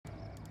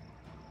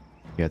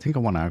Yeah, I think I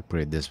want to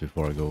upgrade this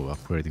before I go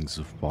upgrading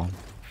Zupar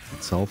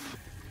itself.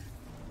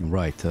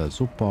 Right,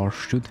 Zupar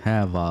should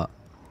have a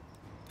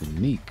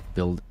unique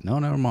build. No,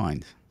 never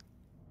mind.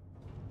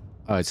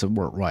 Oh, it's a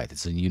right.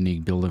 It's a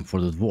unique building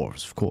for the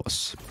dwarves, of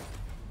course.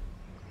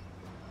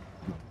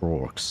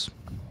 Orcs.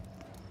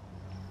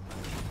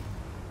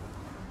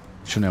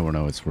 You never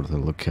know. It's worth a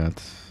look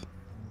at.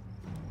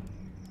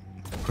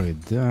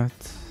 Upgrade that.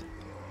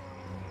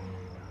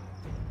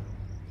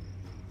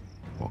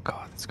 Oh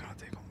god, it's gonna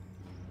take.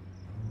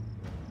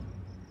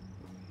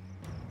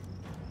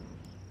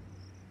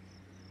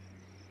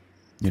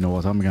 You know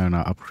what? I'm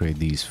gonna upgrade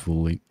these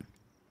fully.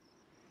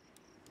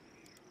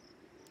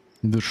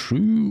 The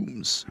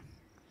shrooms.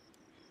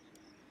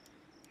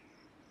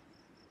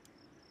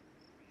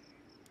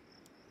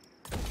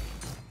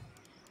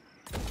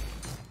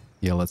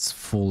 Yeah, let's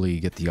fully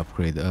get the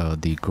upgrade,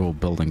 the grow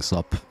buildings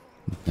up.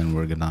 Then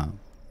we're gonna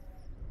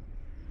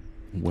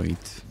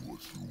wait.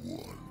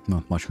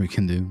 Not much we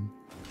can do.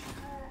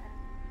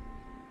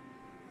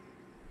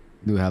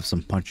 Do have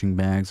some punching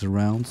bags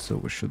around, so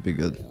we should be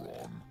good.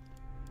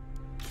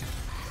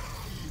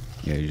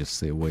 Yeah, you just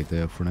stay wait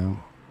there for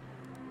now.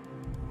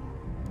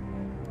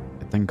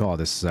 Thank God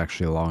this is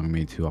actually allowing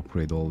me to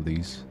upgrade all of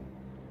these.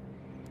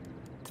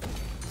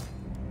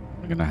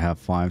 I'm gonna have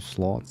 5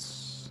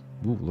 slots.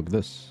 Ooh, look at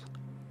this.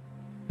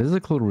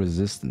 Physical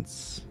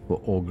resistance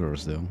for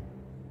ogres, though.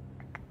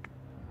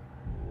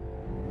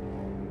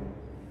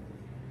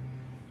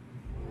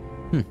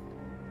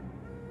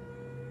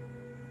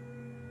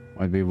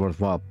 Might be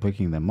worthwhile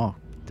picking them up,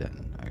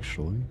 then,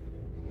 actually.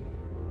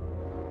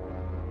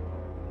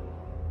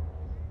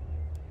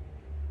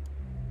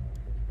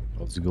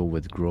 Let's go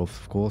with growth,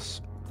 of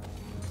course.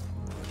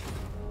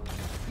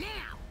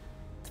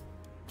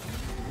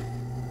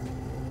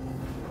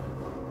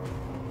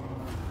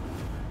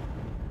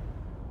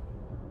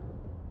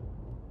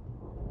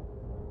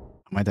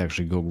 I might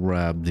actually go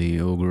grab the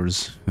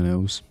ogres, who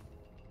knows?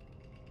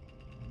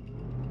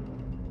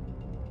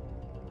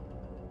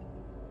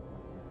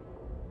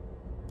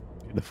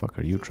 Where the fuck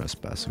are you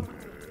trespassing?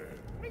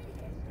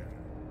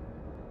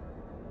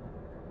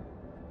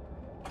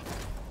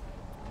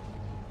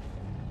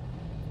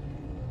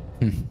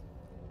 You've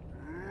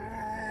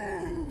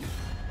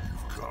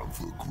come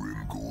for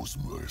Grimgor's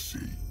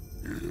mercy.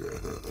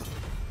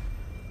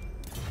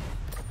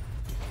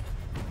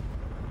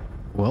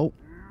 Well,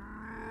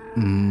 I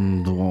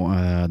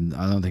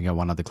don't think I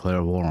want to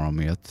declare war on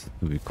him yet,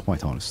 to be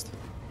quite honest.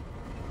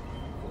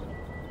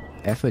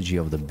 Effigy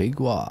of the Big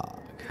Wog.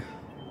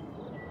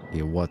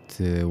 Yeah,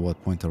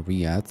 what point are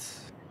we at?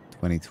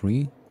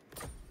 23?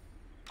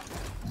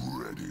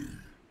 Ready.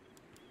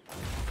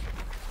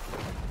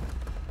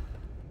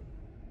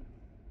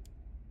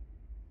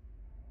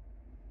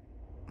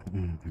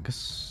 I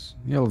guess,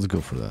 yeah, let's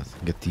go for that.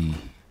 Get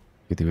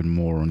even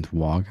more into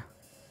Wog.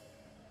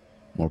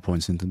 More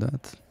points into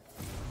that.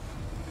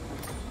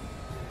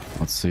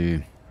 Let's see.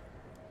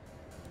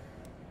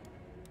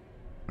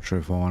 Not sure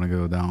if I want to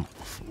go down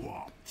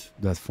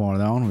that far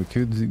down. We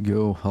could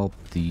go help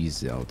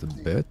these out a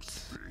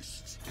bit.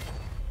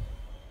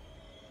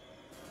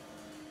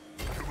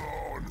 Come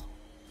on.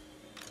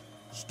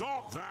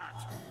 Stop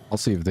that. I'll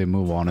see if they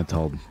move on it.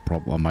 I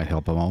might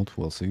help them out.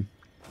 We'll see.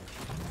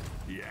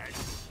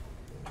 Yes.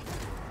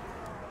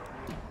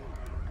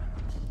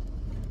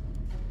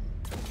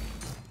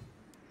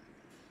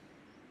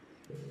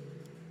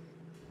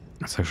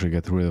 Let's actually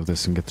get rid of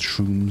this and get the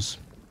shrooms.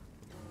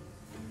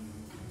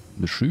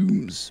 The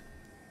shrooms.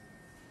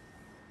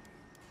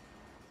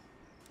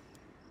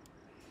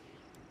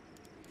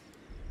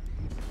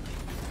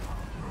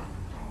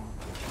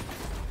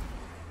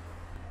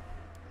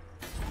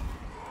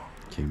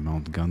 Okay,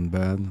 mount gun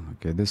bed.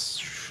 Okay, this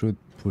should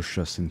push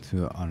us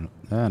into...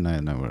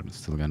 no, we're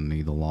still gonna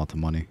need a lot of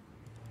money.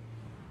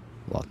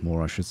 A lot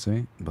more, I should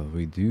say. But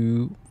we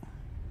do...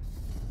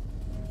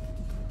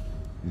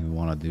 We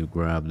want to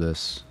grab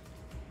this.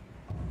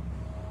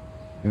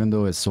 Even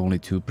though it's only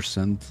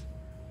 2%.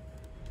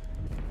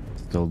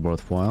 Still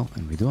worthwhile.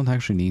 And we don't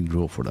actually need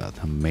grow for that.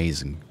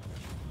 Amazing.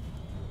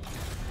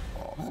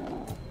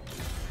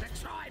 The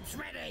tribe's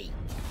ready.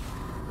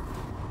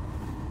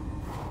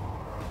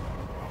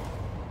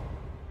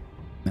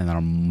 And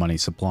our money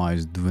supply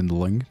is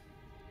dwindling.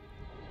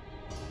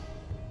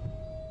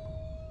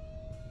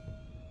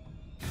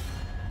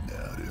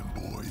 Now then,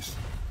 boys.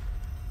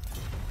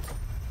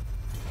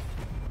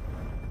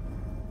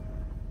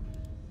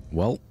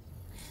 Well.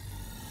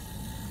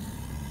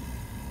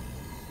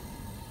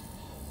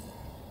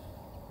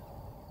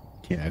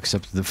 Yeah,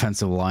 except the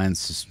defensive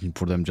alliance is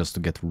for them just to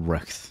get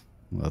wrecked.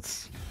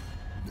 That's...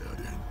 Now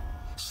then,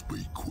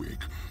 speak quick,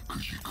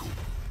 cause you could.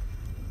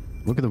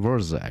 Look at the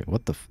Verzag.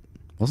 What the...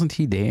 Wasn't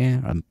he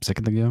there a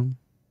second ago?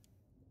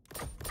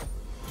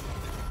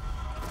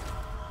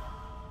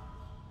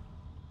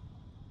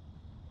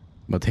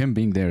 But him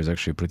being there is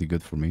actually pretty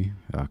good for me.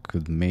 I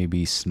could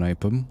maybe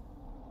snipe him.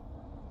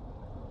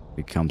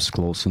 He comes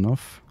close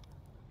enough.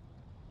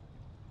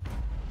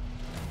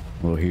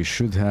 Well, he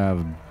should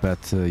have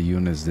better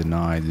units than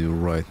I do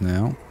right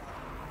now.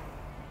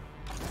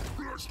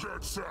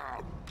 want some?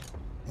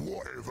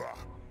 Whatever.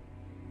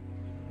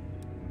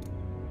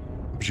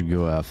 We should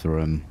go after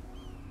him.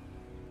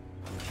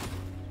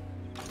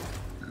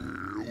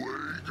 Here we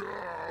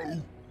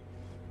go.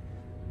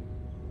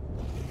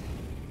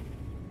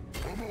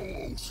 I'm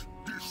almost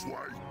this way.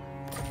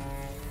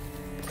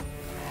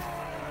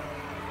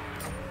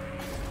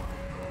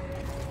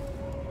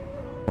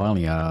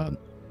 Finally,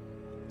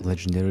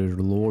 legendary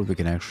lord we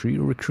can actually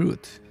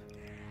recruit.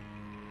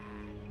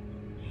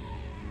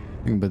 I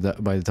think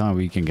by the time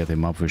we can get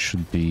him up, we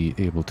should be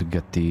able to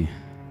get the...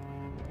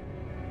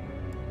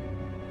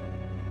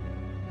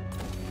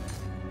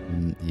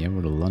 yeah,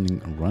 we're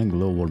running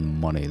low on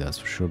money, that's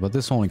for sure. But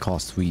this only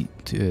costs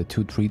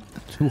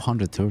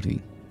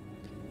 230.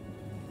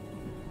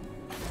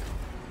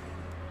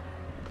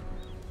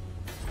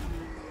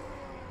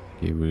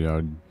 Okay, we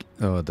are...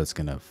 oh, that's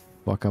gonna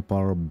fuck up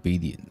our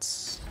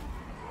obedience.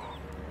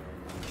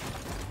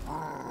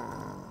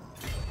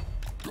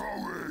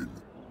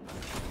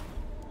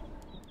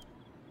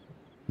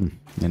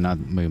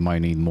 And we might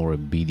need more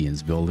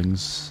obedience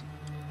buildings.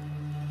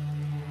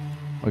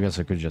 I guess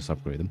I could just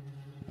upgrade them.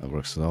 That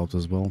works out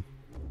as well.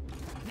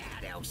 Now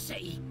they'll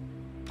see.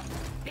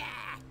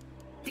 Ah,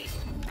 this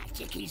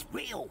magic is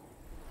real.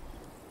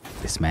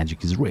 This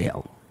magic is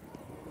real.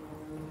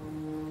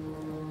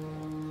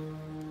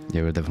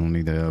 Yeah, we definitely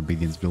need the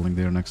obedience building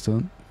there next to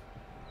it.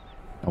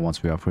 And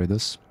once we upgrade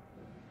this.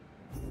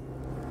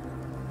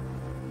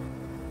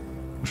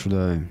 Should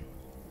I?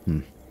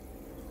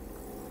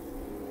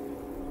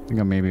 I think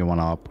I maybe want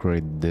to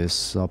upgrade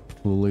this up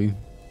fully.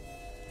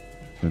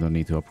 We don't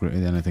need to upgrade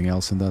anything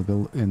else in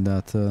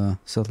that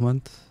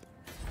settlement.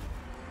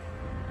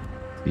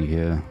 See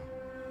here.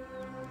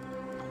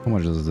 How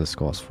much does this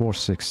cost?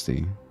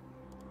 460.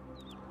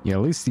 Yeah,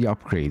 at least the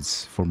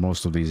upgrades for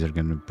most of these are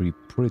going to be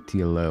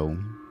pretty low,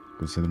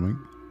 considering.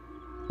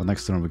 But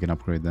next turn we can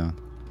upgrade that.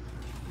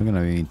 We're going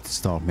to need to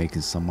start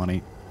making some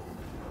money.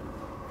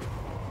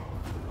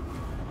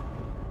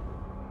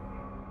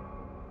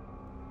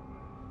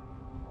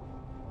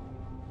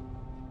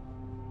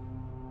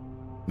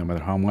 No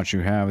matter how much you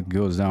have, it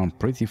goes down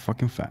pretty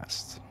fucking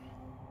fast.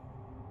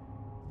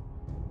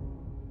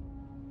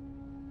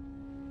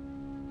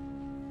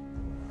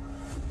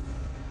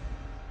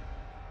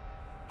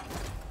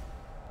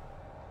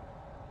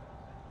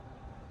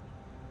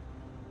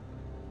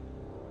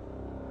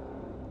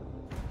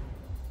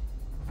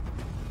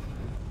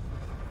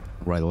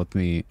 Right, let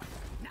me...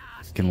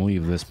 can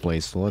leave this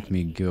place, so let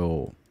me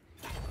go.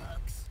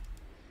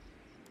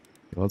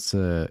 Let's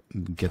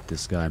get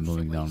this guy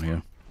moving down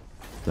here.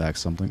 Attack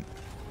something.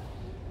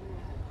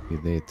 Okay,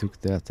 they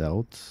took that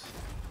out.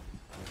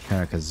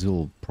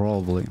 Karakazul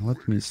probably.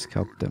 Let me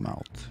scout them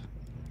out.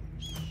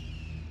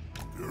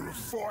 You're a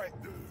fighter.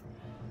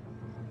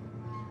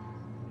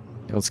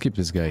 Yeah, let's keep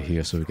this guy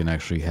here so we can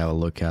actually have a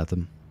look at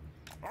them.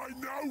 I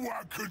know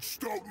what could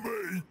stop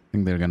me. I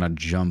think they're gonna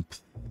jump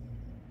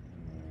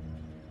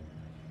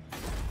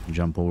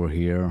over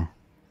here.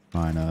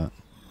 Kinda.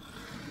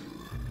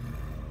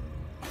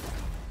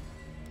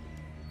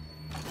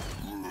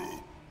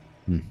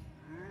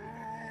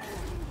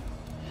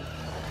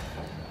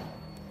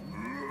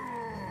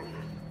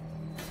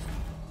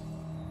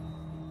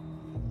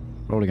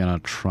 Probably gonna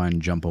try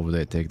and jump over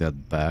there, take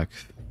that back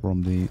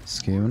from the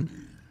Skaven.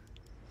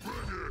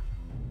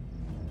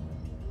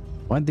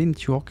 Why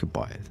didn't you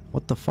occupy it?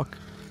 What the fuck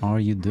are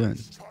you doing?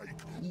 Take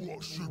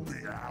what should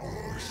be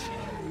ours.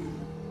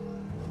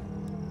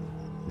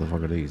 What the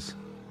fuck are these?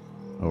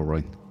 Oh,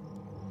 right.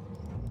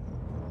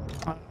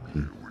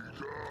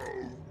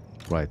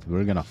 Right,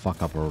 we're gonna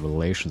fuck up our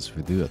relations if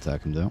we do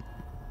attack him though.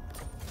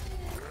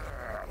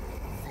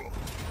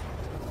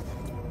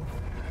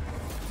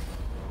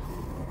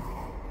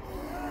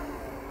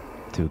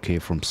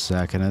 2k from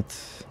sacking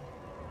it.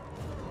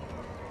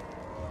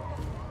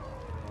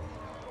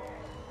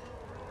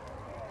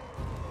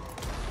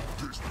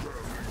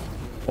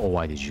 Oh,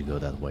 why did you go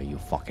that way, you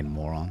fucking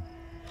moron?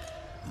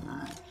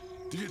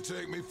 Do you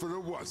take me for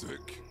a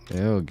wazzock?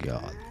 Oh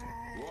god.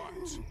 What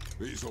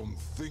is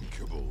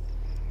unthinkable?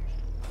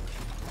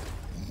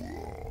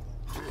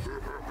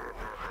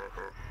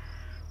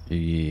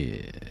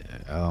 Yeah,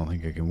 I don't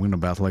think I can win a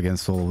battle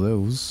against all of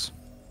those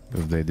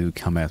if they do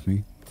come at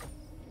me.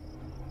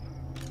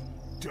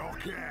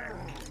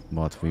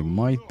 But we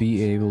might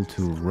be able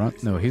to run.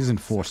 No, he's in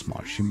force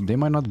march. They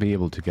might not be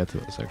able to get to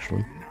us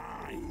actually,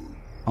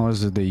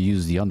 unless they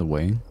use the other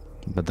way.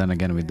 But then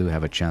again, we do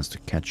have a chance to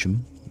catch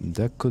him.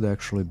 That could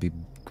actually be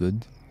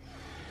good.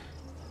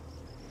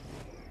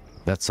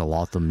 That's a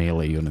lot of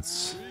melee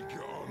units.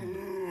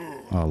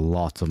 A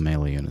lot of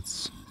melee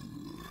units.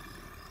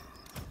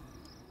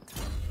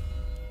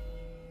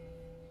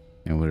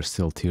 And we're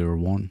still tier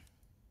 1.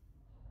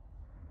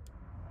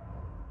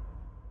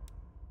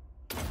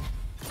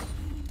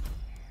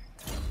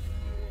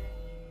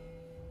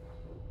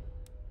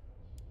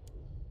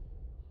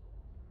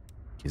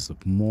 Keys of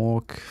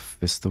Mork,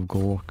 Fist of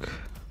Gork.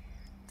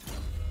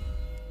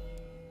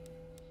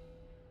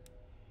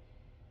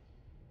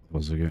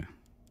 Was it good?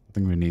 I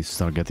think we need to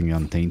start getting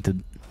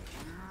Untainted.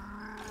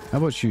 How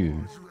about you?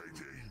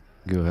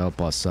 Go help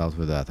us out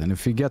with that. And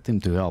if we get him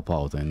to help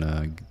out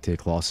and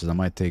take losses, I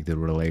might take the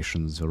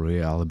relations or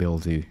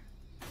reliability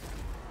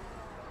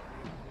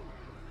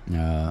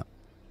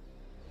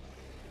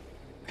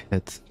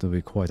hit, to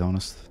be quite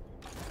honest.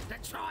 The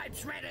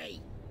tribe's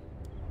ready.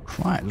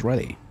 Tribe's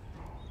ready.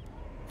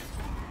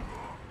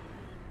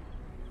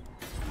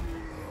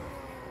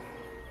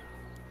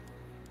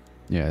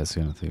 Yeah, it's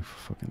gonna take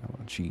fucking hour.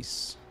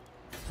 Jeez.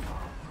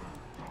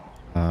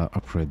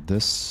 Upgrade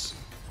this.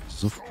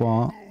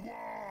 Zufpa.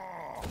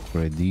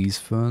 Upgrade these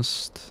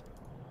first.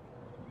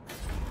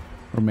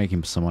 We're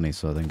making some money,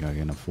 so I think I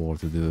can afford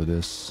to do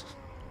this.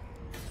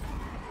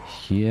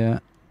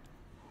 Here.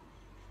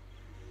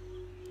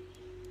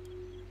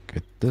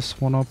 Get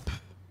this one up.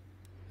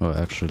 Oh,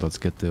 actually, let's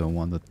get the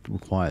one that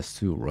requires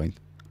two, right?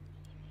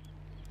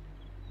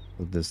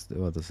 What does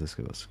this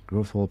give us?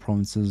 Growth all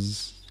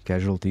provinces,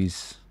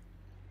 casualties.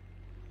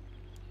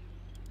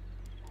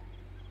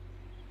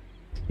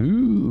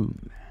 Ooh,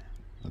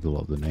 I do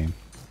love the name.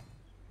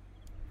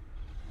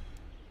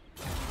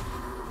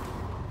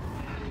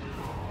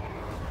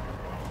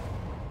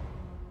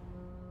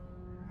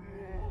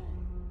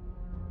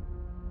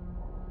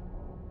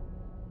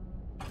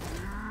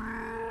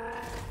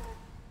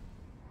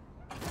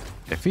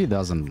 If he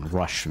doesn't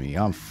rush me,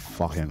 I'm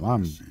fucking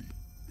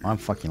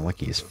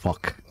lucky as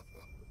fuck.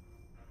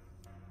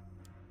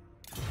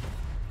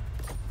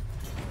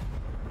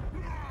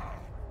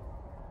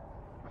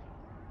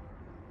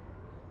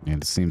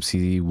 And it seems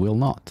he will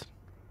not.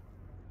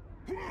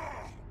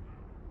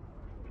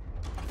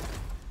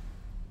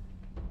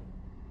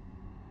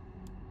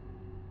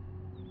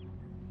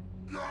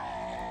 More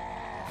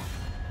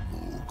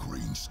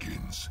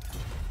greenskins.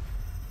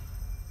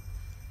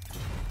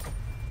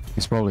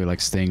 He's probably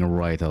like staying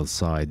right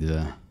outside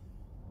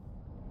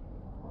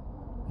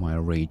my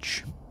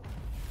reach.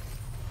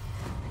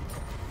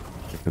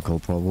 Typical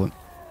problem.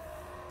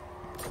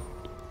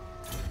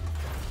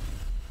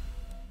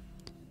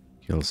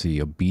 You'll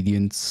see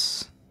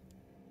obedience.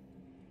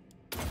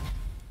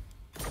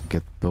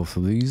 Get both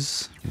of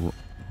these.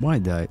 Why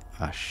did I?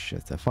 Ah,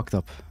 shit! I fucked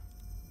up.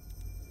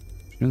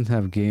 Shouldn't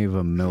have gave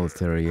a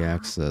military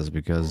access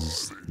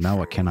because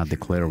now I cannot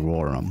declare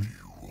war on him.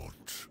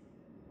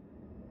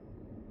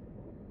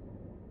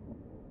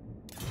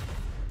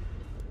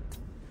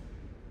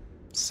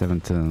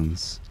 7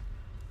 turns.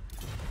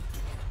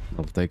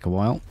 It'll take a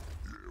while.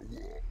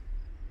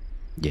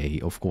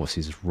 Yeah, of course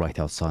he's right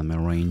outside my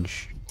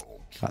range.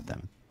 God damn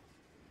it.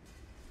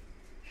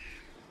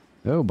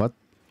 Oh, but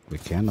we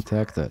can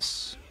attack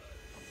this.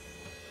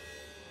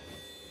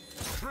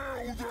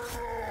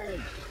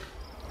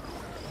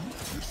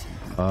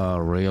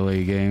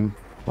 Really, game?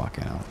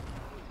 Fucking hell.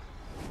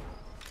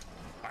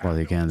 Well,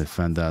 you can't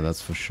defend that,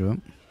 that's for sure.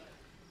 You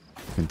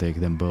can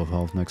take them both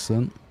out next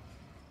turn.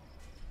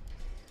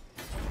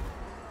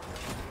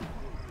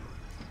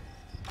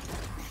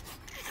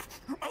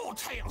 All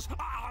tails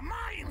are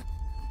mine.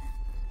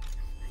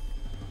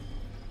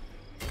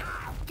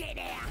 Oh, get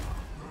out.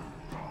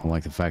 I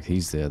like the fact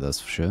he's there, that's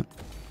for sure.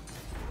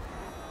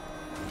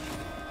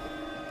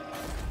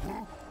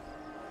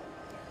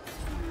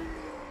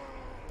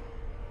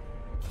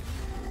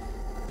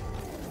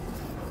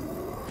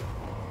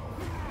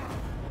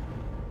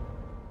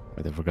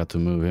 But I forgot to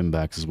move him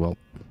back as well.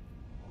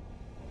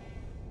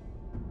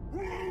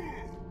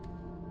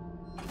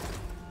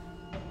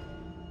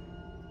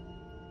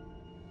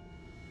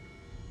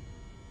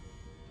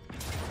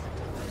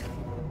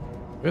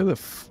 Where the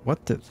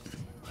what the?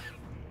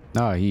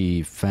 Ah,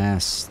 he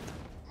fast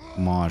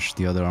marched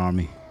the other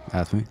army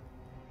at me.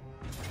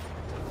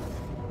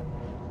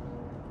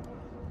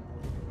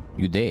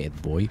 You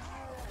dead, boy.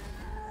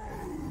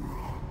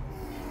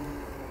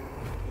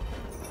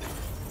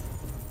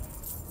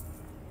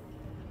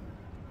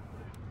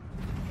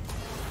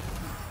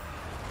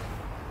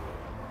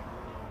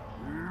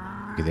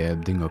 The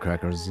dingo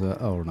crackers,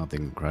 or not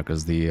dingo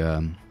crackers, the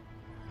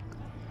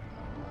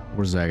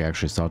Warzag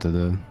actually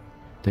started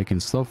taking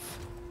stuff.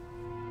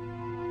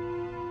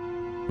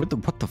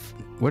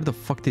 Where the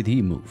fuck did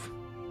he move?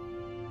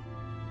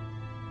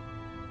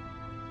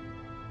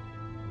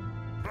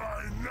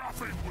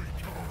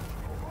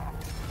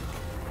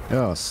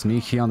 Oh,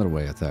 sneaky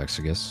underway attacks,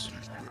 I guess.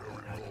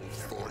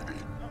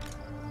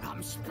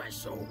 I'm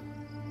special.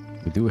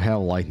 We do have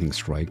lightning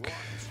strike.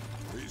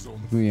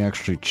 Let me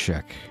actually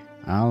check.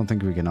 I don't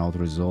think we can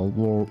out-resolve,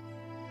 or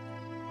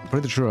I'm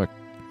pretty sure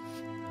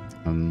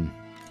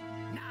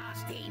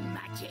Nasty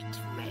magic's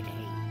ready.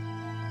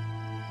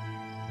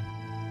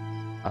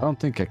 I don't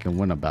think I can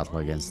win a battle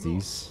against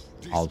these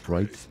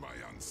outright.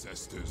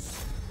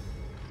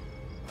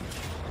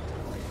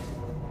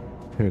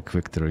 Quick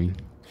victory.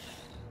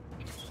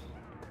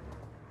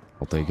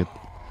 I'll take it.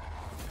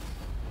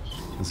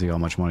 Let's see how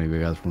much money we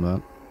got from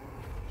that.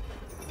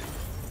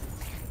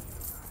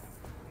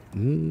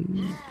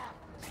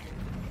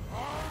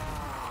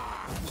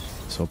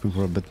 Just hoping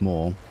for a bit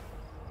more.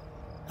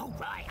 All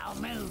right, I'll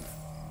move.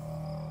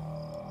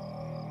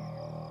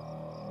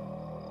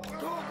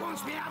 God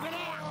wants me over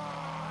there.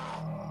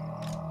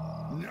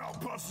 No.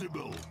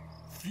 Impossible.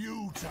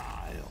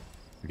 Futile.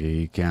 Okay,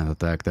 he can't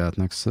attack that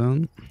next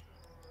turn.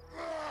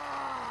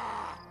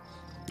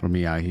 I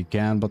mean, yeah, he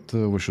can, but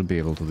we should be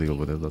able to deal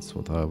with it. That's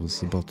what I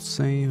was about to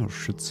say, or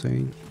should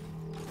say.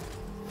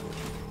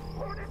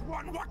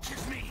 One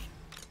watches me.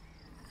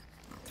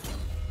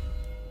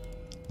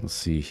 Let's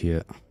see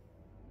here.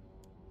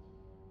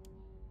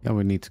 Yeah,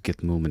 we need to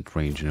get movement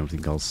range and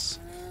everything else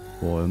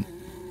for him.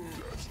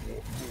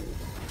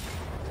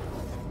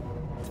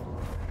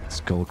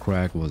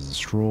 Skullcrack was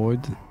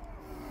destroyed.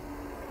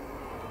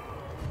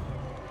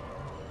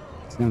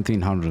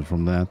 1700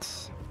 from that.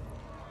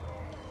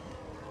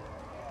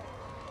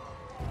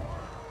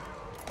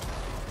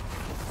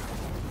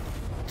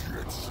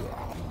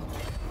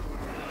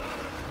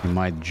 He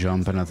might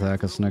jump and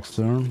attack us next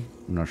turn.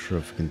 I'm not sure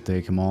if we can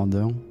take him on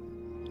though.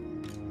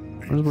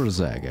 Where's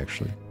Zag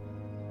actually?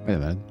 Wait a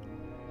minute.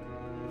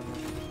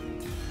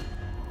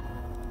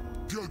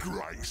 The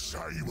Great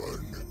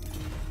Simon.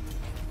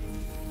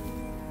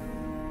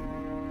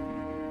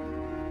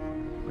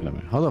 Wait a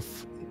minute. How the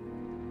f...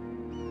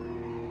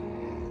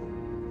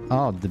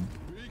 Oh, the...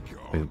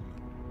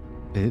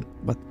 Wait,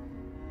 what?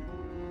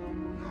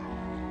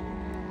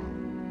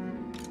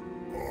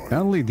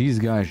 Apparently these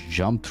guys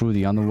jumped through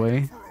the other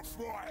way.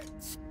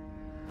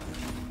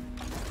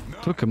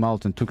 Took him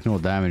out and took no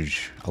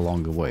damage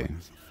along the way.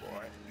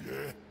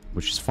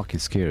 Which is fucking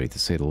scary to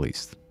say the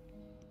least.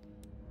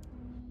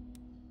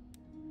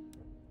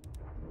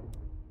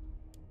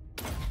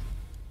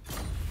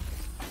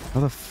 How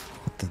the f...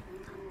 What the...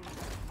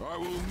 I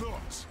will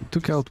not.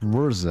 Took out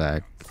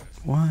Wurzak.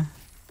 What?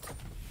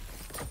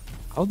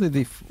 How did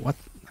they... What?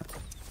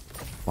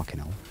 Fucking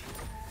hell.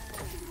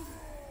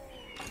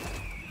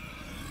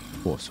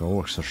 Oh, so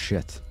orcs are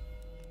shit.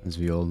 As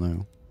we all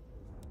know.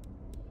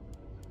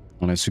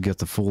 Unless you get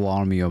the full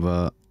army of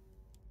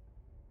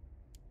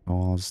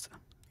unless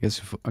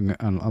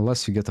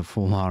you get a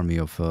full army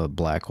of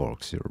black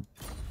orcs, you're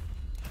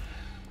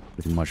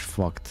pretty much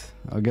fucked.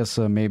 I guess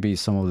maybe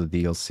some of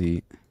the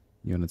DLC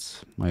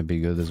units might be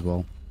good as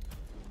well.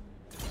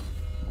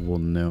 I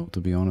wouldn't know, to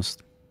be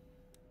honest.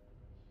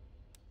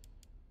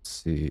 Let's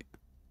see.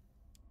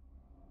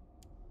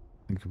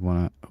 I think I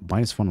wanna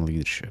 -1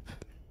 leadership.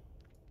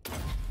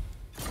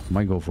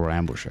 Might go for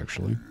ambush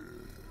actually.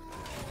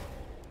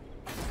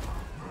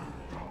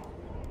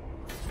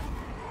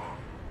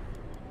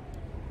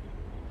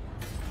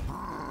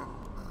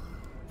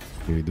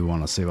 We do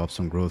want to save up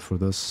some growth for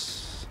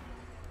this.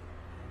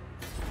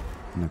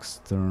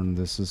 Next turn,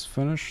 this is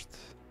finished.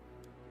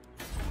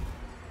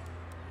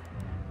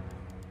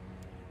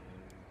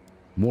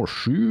 More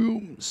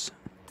shoes.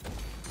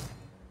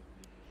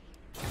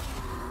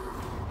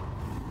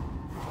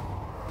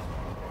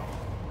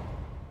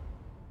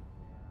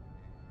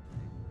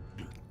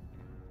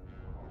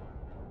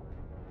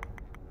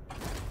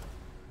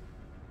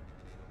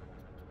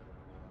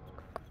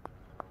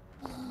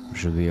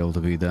 Should be able to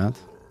beat that.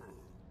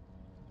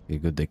 Be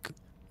good.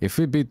 If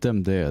we beat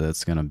them there,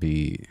 that's gonna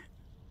be...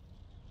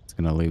 It's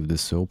gonna leave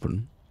this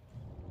open.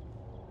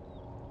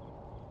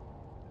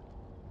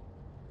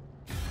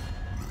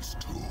 Let's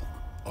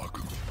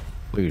talk.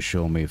 Please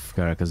show me if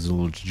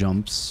Karakazul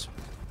jumps.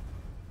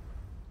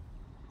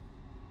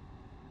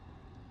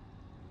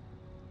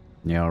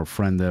 Yeah, our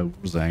friend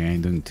Zang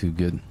ain't doing too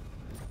good.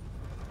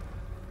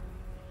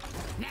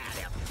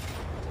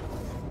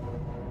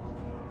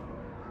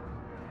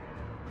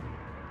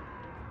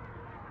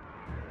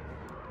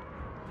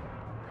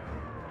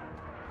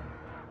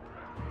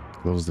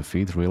 Close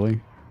defeat, really?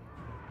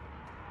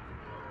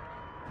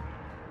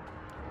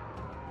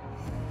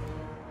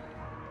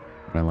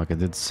 Right, like I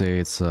did say,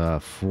 it's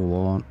full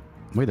on.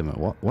 Wait a minute,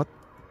 what?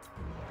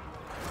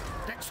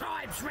 The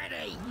tribe's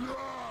ready.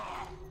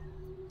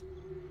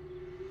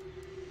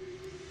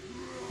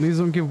 Please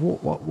don't give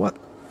what?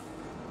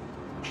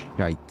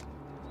 Shite.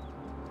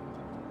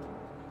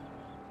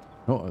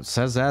 Oh, it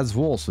says adds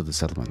walls to the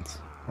settlement.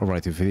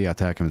 Alright, if we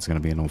attack him, it's gonna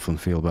be an open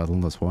field battle,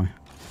 that's why.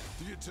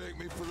 Do you take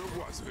me for a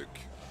Wazvik?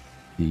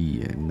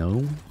 Yeah,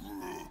 no.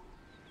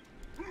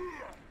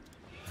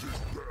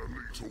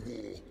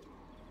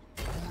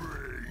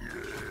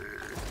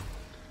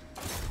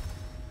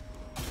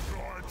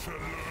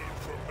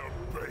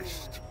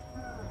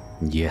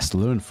 Yes,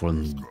 learn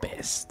from the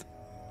best.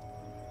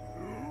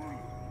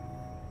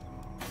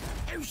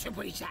 Who should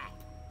we attack?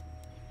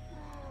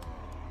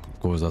 Of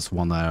course, that's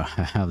one that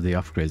I have the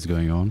upgrades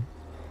going on.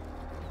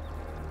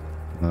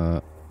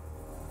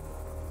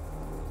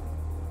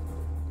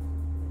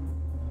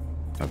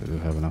 I do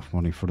have enough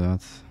money for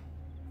that.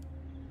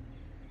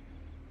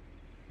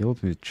 Yeah,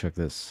 let me check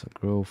this.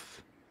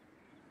 Growth.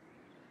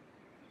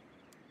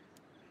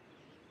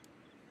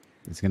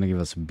 It's gonna give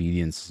us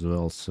obedience as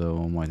well,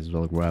 so I might as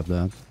well grab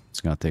that.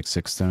 It's gonna take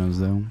 6 turns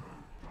though.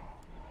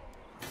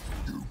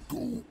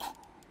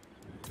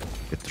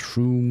 Get the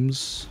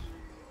shrooms.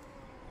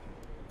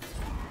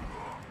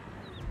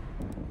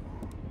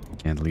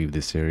 Can't leave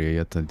this area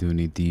yet. I do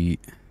need the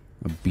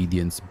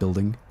obedience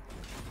building.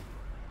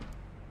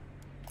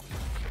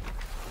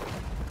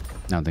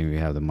 I don't think we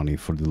have the money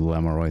for the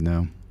dilemma right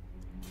now.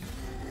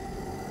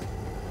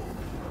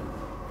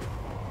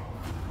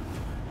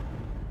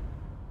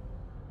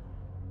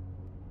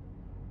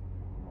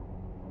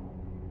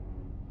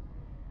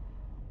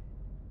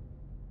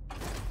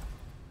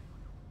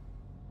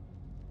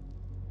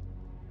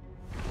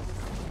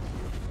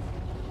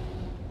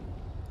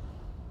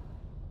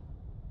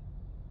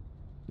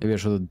 Maybe I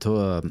should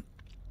have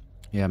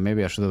yeah,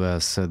 maybe I should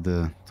have said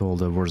told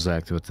the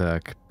Warzak to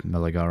attack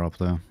Meligar up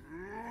there.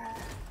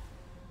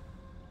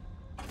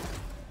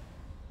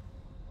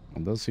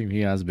 It does seem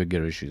he has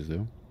bigger issues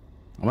though.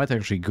 I might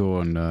actually go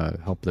and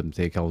help them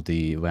take out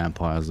the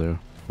vampires there.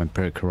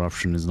 Vampire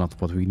corruption is not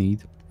what we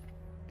need.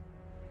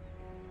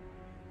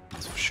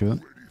 That's for sure.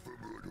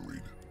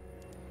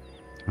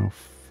 How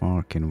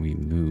far can we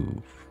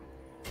move?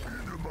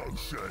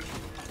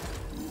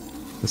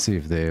 Let's see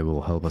if they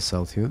will help us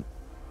out here.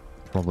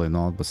 Probably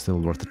not, but still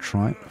worth a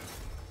try.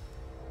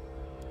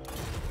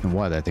 And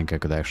why I think I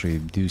could actually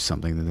do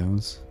something to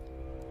those.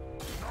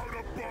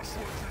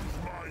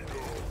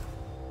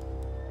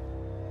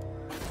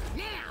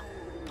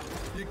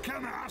 You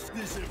can't ask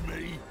this of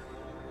me.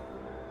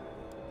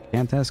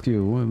 Can't ask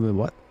you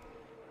what?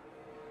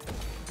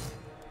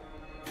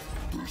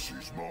 This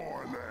is my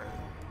land.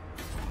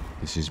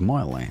 This is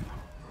my land.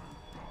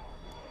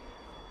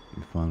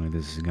 And finally,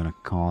 this is gonna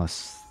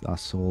cost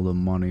us all the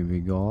money we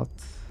got.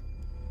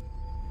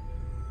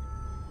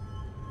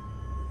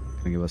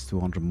 Gonna give us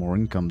 200 more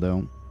income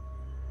though.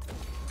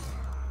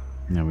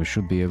 Yeah, we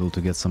should be able to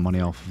get some money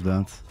off of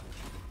that.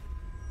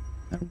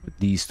 And with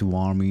these two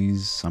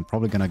armies, I'm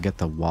probably gonna get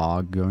the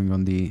WAG going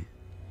on the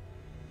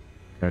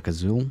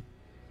Carcazul.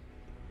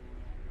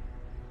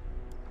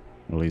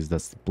 At least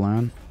that's the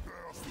plan.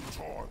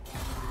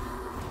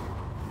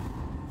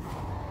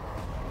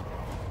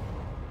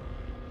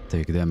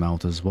 Take them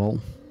out as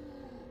well.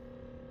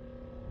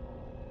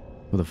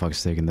 Who the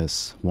fuck's taking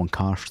this? One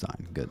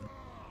Karstein. Good.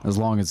 As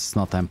long as it's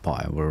not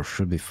Empire, we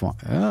should be fine.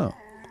 Oh.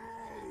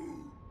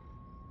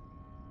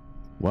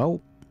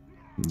 Well,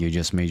 you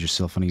just made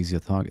yourself an easier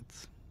target.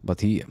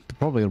 But he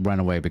probably ran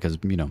away because,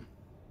 you know,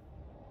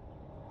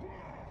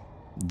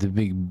 the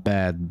big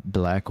bad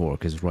Black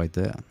Orc is right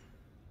there.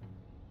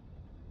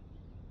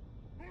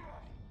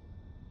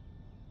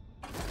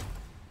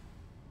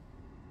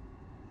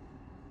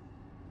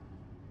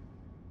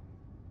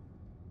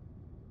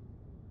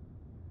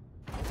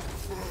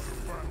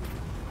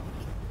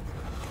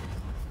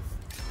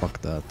 Fuck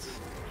that.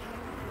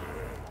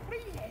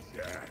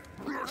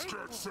 Let's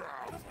get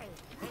south.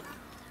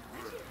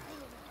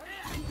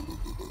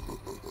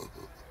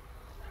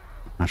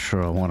 Not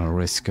sure I want to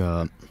risk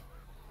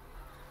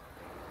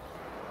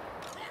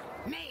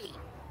Me.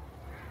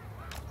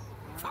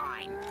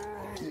 Fine.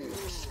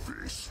 Horse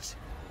fist.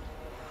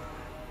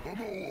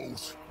 I'm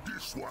almost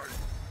this way.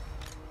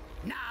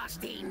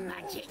 Nasty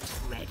magic's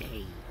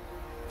ready.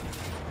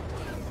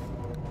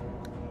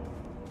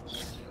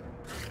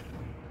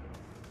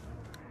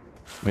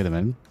 Wait a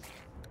minute.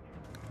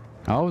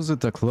 How is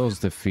it a close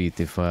defeat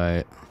if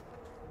I...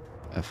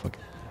 fuck.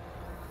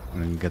 I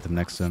didn't get them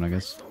next turn, I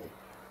guess.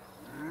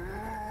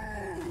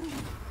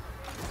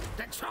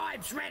 The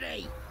tribe's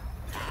ready.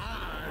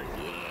 Oh,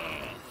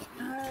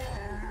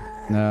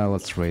 yeah. Nah,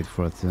 let's wait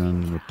for it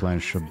and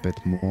replenish a bit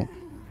more.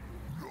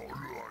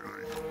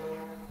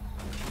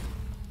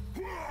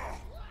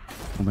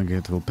 I think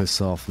it will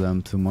piss off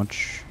them too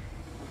much.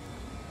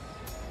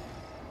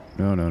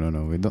 No,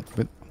 we don't...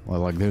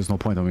 Well, like, there's no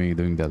point of me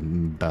doing that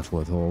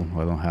battle at all.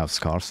 I don't have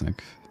Skarsnik.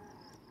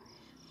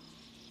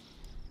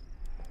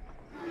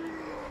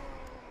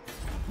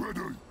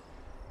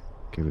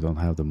 Okay, we don't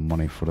have the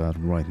money for that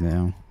right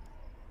now.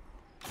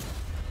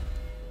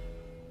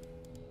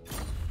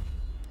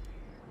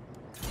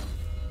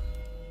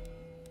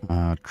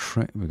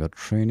 We got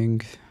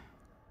training.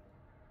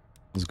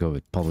 Let's go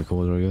with public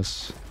order, I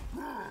guess.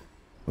 I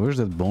wish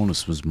that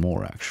bonus was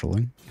more,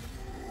 actually.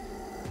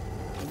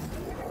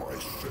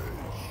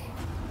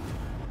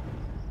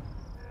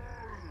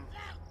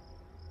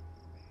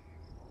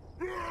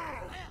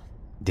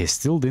 They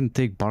still didn't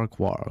take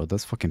Barkwar. Oh,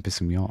 that's fucking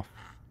pissing me off.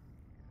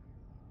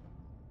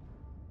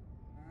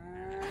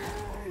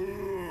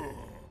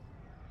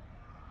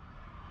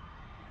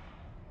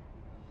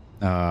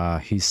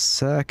 He's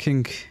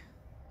sacking...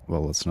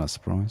 Well, that's not a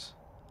surprise.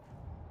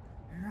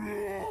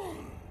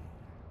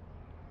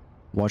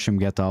 Watch him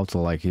get out to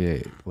like,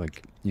 yeah,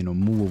 like, you know,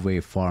 move away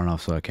far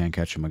enough so I can't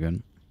catch him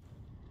again.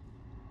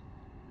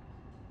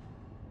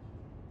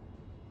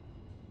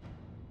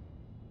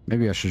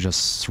 Maybe I should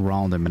just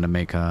surround him and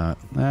make a...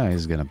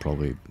 he's gonna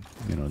probably,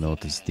 you know,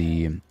 notice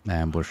the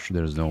ambush.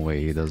 There's no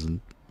way he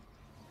doesn't.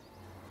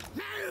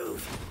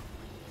 Move.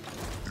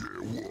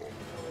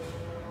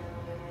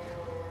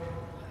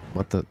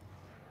 What the...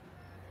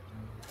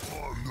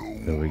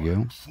 There we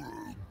go.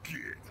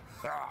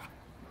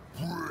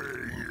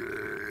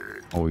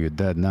 Oh, you're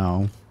dead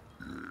now.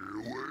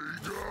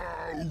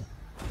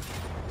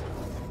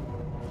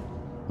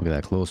 Look at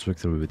that close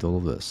victory with all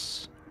of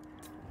this.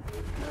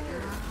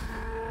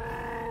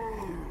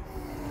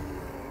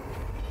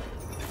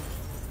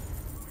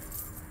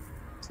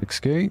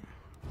 $6K.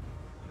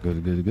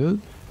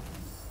 Good.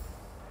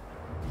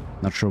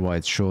 Not sure why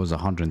it shows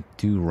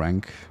 102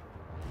 rank.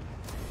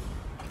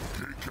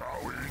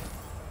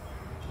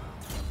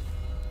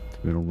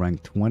 We're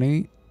rank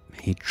 20.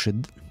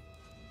 Hatred.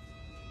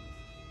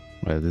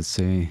 Right, let's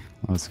say,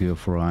 let's go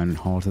for Iron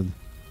Hearted.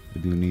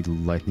 We do need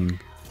lightning.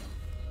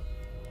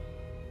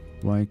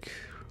 like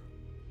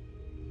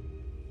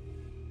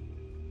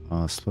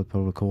split per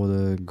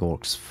recorder,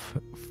 Gork's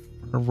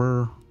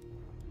fervor,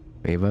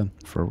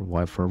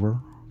 why fervor?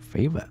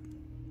 Favor.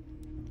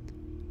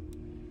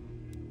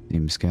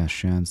 Seems cash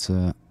chance.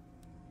 You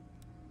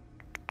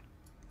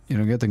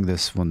know, getting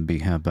this wouldn't be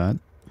half bad.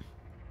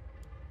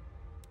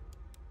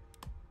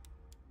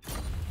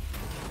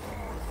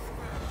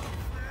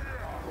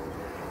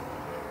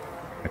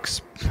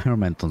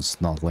 Experiment on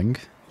Snotling.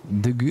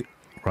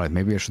 Right,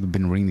 maybe I should have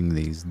been reading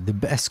these. The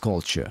best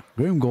culture.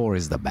 Grimgore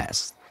is the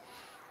best.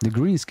 The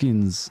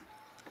Greenskins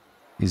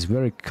is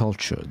very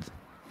cultured.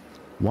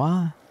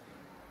 Why?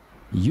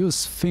 You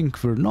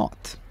think we're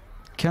not?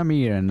 Come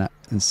here and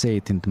say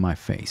it into my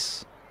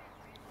face.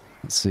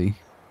 Let's see.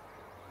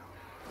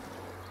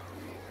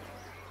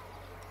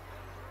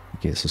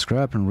 Okay, so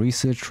scrap and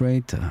research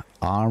rate,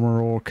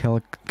 armor or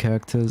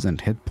characters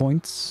and hit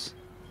points.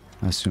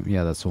 I assume,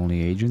 yeah, that's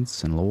only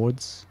agents and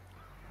lords.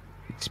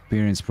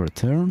 Experience per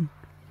turn.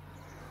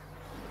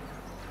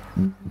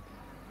 I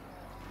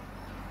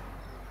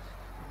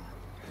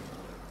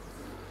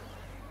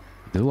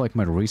do like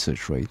my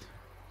research rate,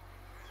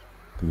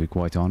 to be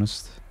quite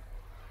honest.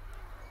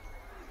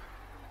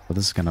 But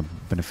this is gonna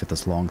benefit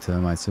us long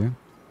term, I'd say.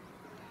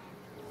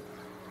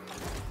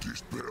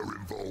 This better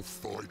involve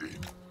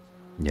fighting.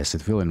 Yes,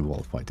 it will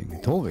involve fighting.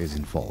 It always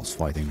involves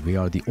fighting. We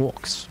are the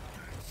orcs.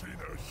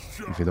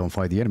 If we don't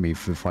fight the enemy,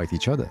 if we fight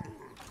each other.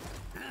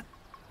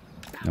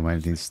 I might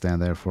need to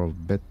stand there for a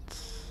bit.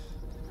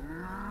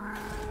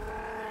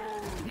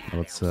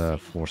 Let's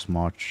force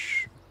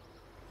march.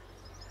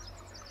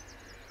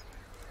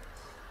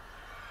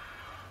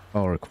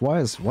 Oh,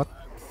 requires what?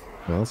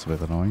 Well, that's a bit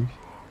annoying.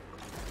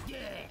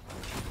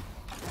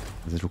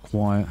 Does it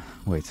require...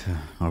 Wait,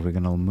 are we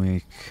gonna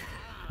make...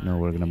 No,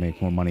 we're gonna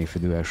make more money if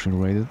we do actually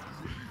raid it.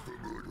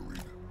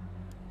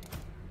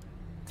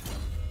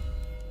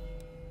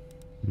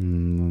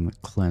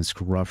 Cleanse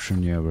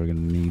corruption, yeah, we're gonna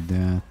need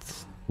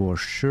that for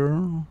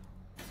sure.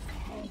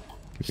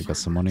 Okay, we got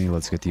some money,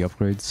 let's get the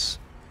upgrades.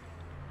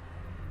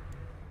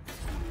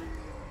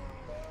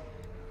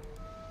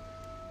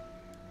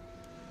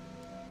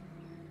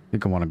 I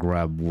think I want to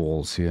grab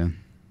walls here.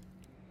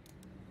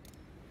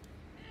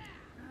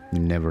 You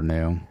never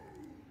know.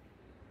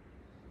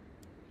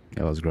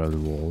 Yeah, let's grab the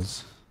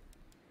walls.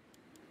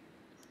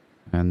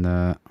 And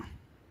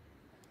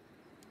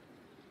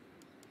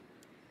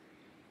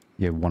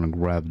yeah, want to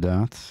grab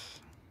that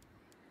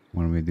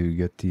when we do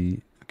get the.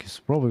 Okay,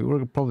 so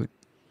we're probably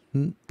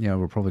yeah,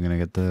 we're probably gonna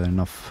get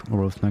enough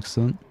growth next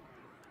turn.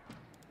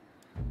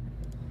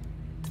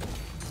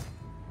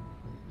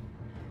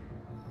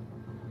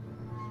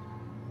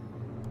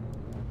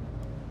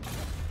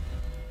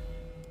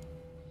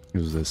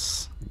 Use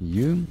this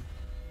you.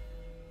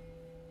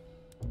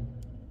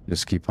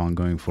 Just keep on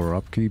going for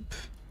upkeep.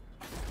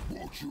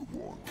 What you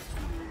want?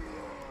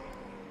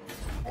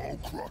 I'll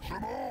crush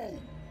them all.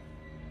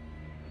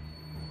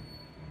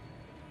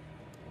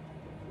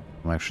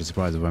 I'm actually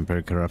surprised the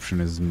vampire corruption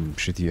is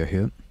shittier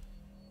here.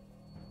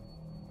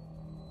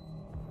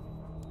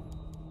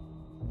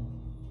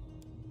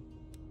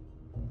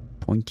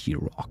 Pointy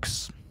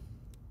rocks.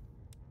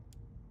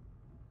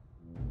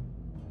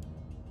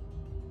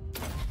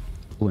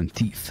 And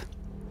teeth.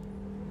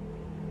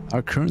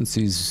 Our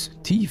currency is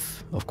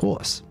teeth, of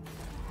course.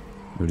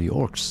 We're the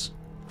orcs.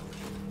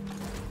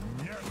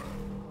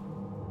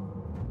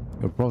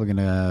 We're probably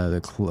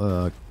gonna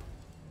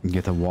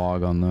get a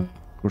wog on the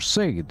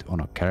crusade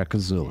on a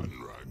Carcassonne.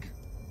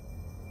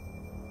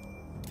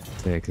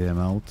 Take them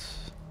out.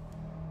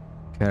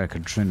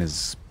 Carcassonne is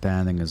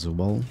expanding as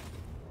well.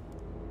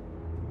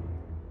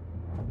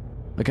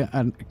 Like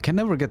I can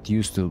never get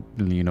used to,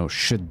 you know,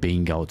 shit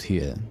being out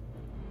here.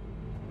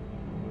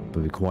 To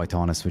be quite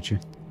honest with you.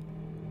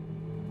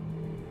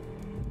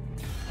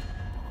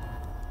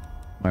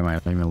 Why am I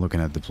even looking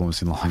at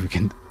diplomacy law? You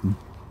can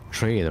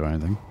trade or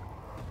anything.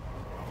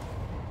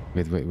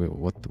 Wait,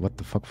 what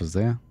the fuck was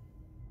there?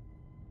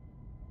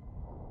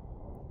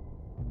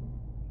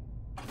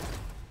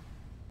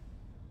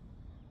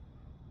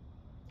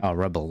 Oh,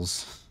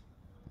 rebels.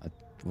 I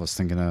was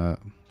thinking, I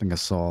think I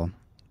saw,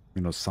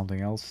 you know, something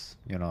else.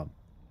 You know,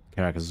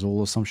 Carcassonne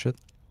or some shit.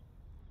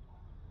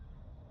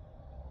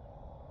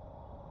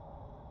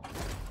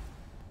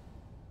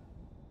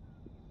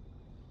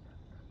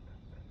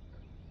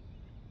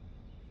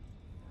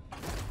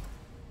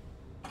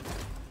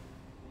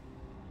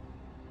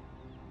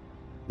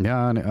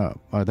 Yeah,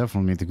 I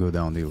definitely need to go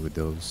down there with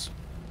those.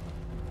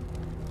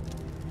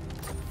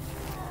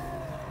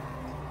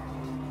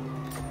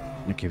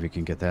 Okay, we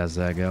can get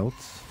Azag out.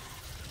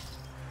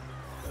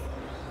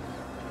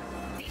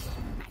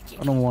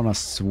 I don't want to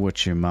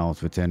switch him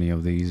out with any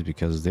of these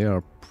because they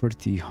are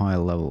pretty high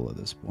level at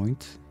this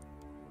point.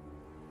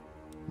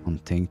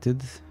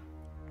 Untainted.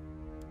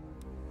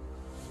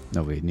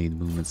 No, we need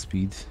movement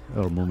speed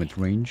or movement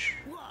range.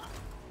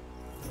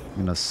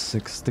 I'm gonna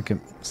stick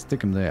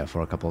him there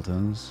for a couple of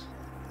turns.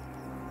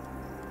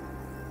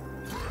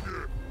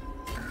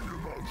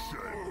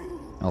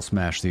 I'll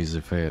smash these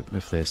if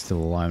they're still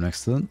alive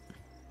next turn.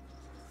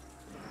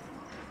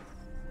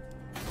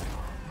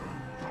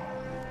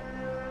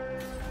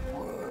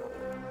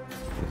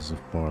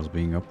 bars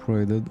being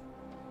upgraded.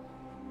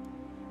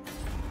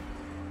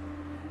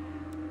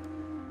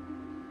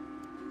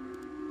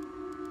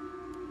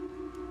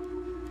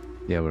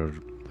 Yeah, look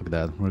at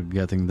that. We're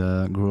getting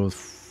the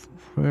growth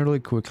fairly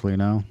quickly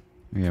now.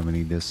 Yeah, we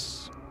need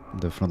this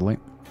definitely.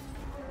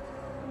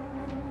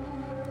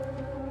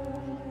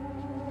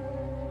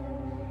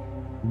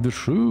 The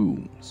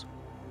shrooms.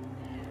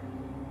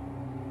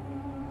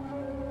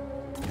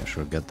 Yeah,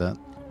 sure, get that.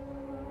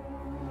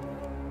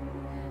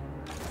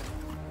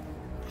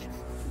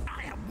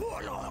 I am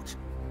warlord.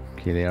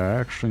 Okay, they are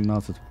actually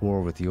not at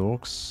war with the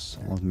orcs.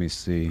 Let me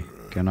see.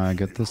 Can I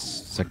get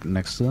this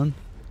next turn?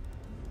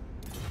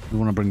 We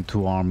want to bring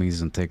 2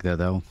 armies and take that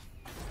out.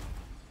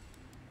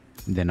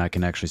 Then I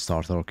can actually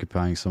start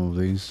occupying some of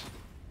these.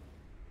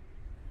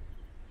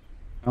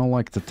 I don't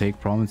like to take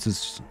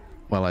provinces.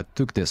 Well, I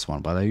took this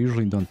one, but I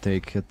usually don't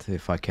take it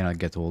if I cannot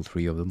get all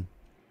 3 of them.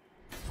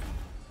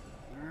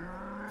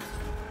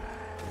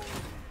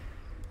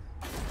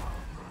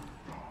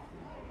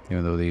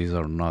 Even though these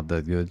are not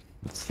that good,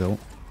 but still.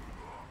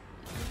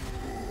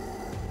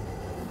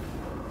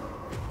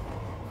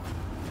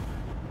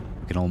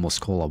 We can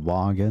almost call a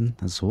wagon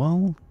as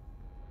well.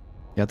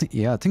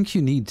 Yeah, I think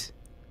you need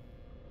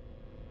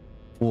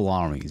full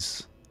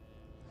armies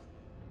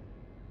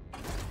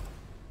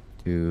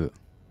to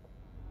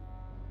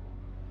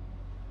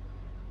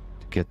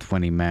get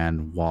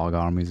 20-man WOG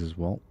armies as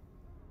well.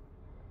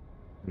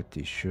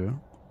 Pretty sure.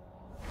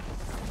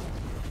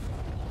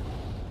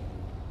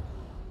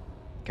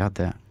 Got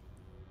that.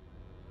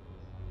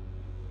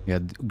 Yeah,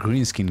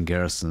 greenskin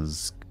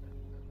garrisons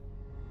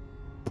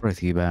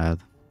pretty bad.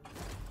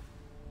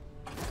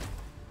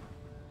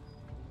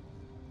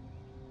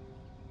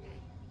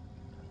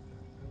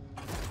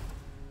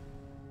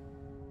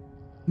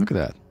 Look at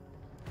that.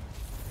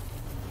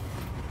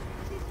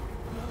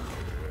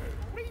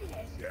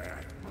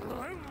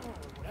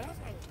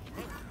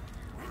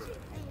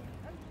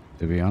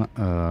 To be honest,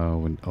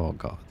 oh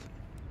god.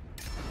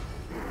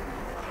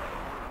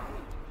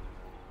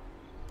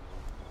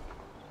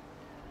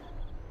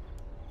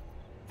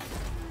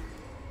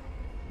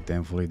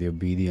 Thankfully the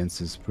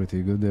obedience is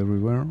pretty good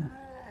everywhere.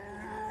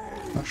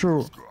 Not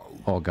sure.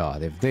 Oh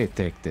god, if they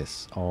take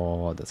this,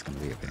 oh, that's gonna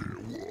be a pain.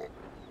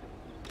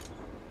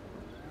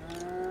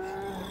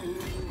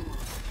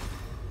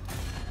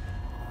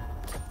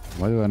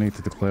 Why do I need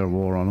to declare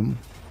war on them?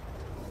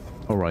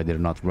 Alright, they're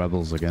not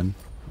rebels again.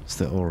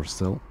 Still.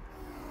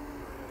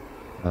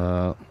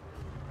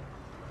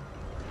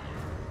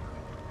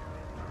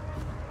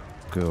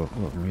 Go.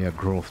 Well, yeah,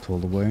 growth all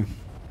the way.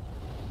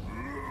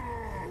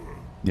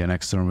 Yeah,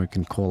 next turn we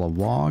can call a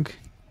WOG.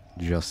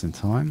 Just in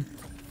time.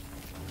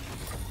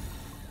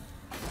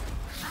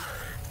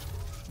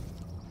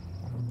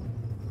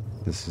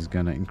 This is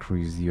gonna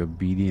increase the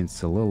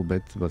obedience a little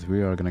bit, but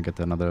we are gonna get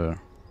another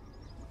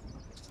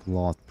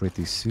slot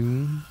pretty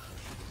soon.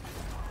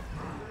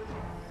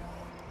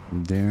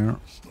 There.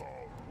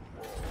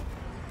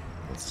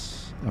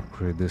 Let's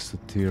upgrade this to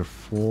tier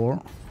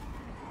 4.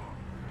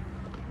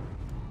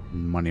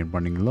 Money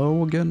running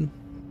low again.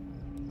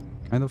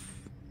 Kind of.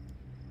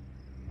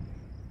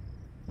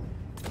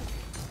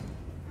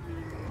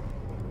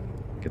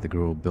 Get the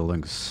grow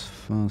buildings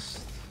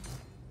fast.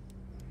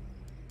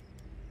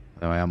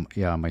 I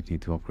might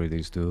need to upgrade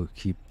these to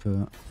keep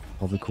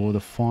public order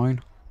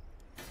fine.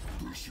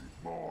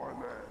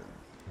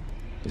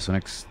 So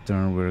next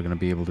turn we're gonna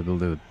be able to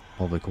build a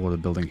public order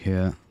building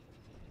here.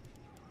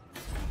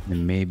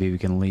 Then maybe we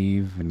can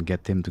leave and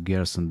get him to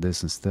garrison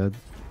this instead.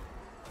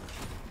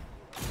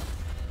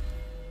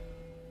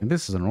 And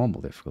this is a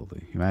normal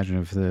difficulty. Imagine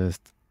if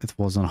it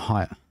was on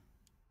higher.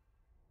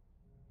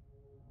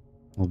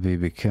 Will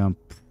become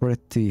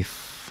pretty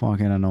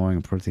fucking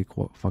annoying pretty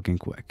fucking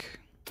quick.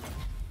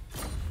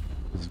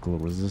 Physical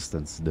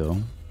resistance though.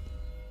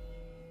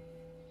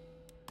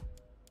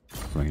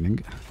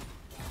 Training.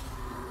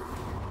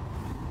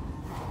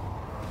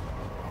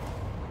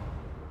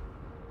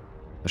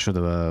 I should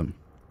have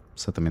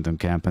set them into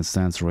camp and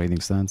stance,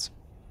 raiding stance.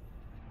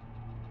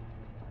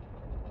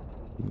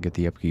 Get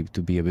the upkeep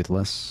to be a bit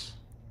less.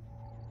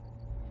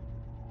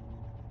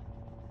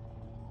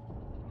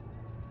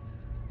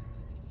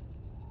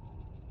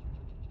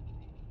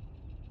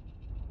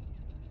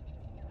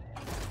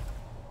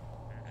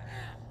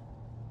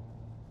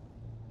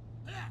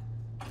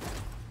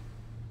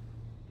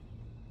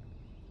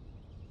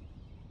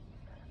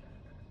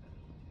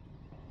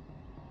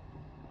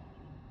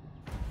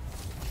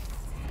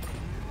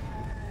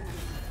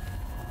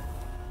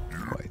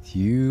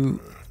 You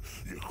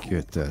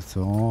get that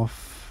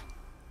off.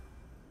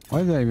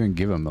 Why did I even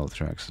give them mill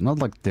tracks? Not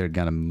like they're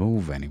gonna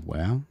move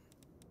anywhere.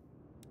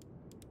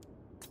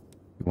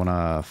 You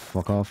wanna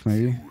fuck off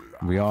maybe?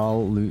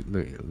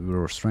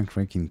 We're strength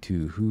ranking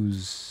 2.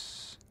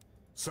 Who's...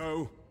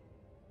 So?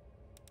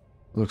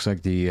 Looks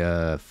like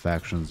the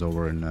factions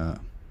over in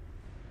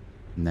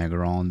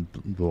Nagaron,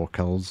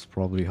 Borkel's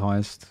probably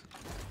highest.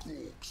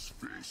 Gork's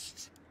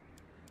fist.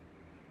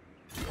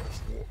 That's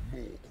what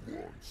Mork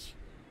wants.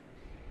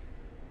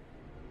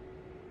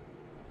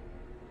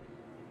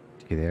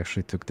 Okay, they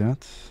actually took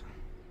that.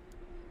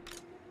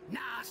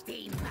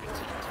 Nasty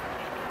magic.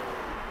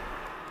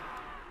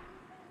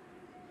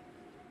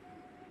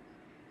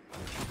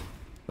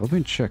 Let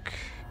me check.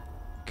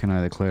 Can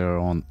I declare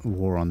on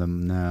war on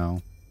them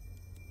now?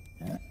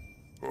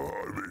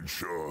 I'm in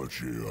charge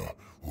here.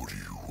 What do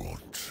you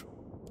want?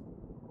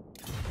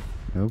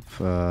 Nope.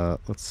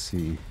 Let's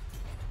see.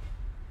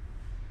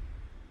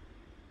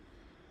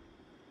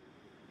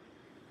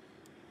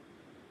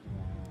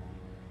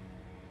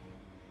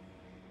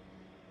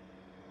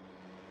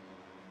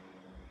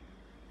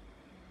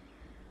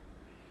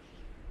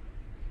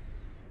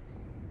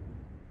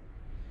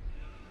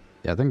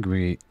 Yeah, I think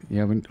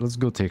let's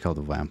go take out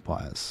the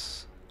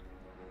vampires.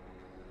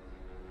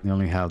 We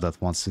only have that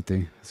one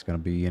city. It's gonna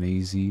be an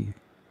easy.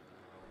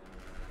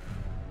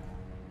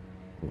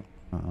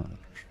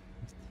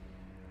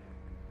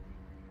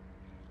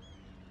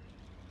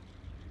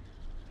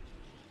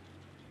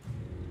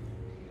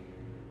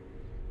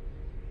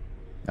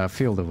 I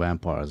feel the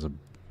vampire is a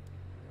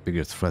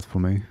bigger threat for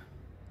me.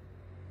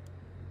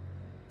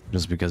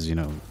 Just because, you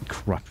know,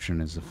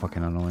 corruption is a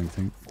fucking annoying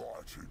thing.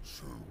 Fighting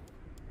soon.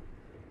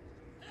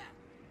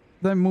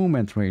 The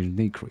movement range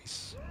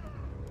decrease.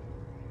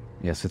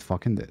 Yes, it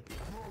fucking did.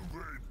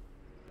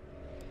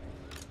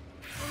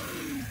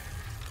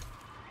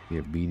 The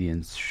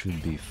obedience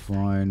should be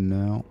fine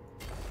now.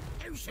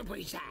 Who should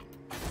we sack?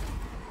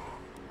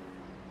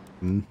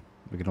 We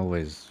can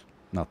always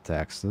not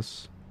tax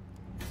this.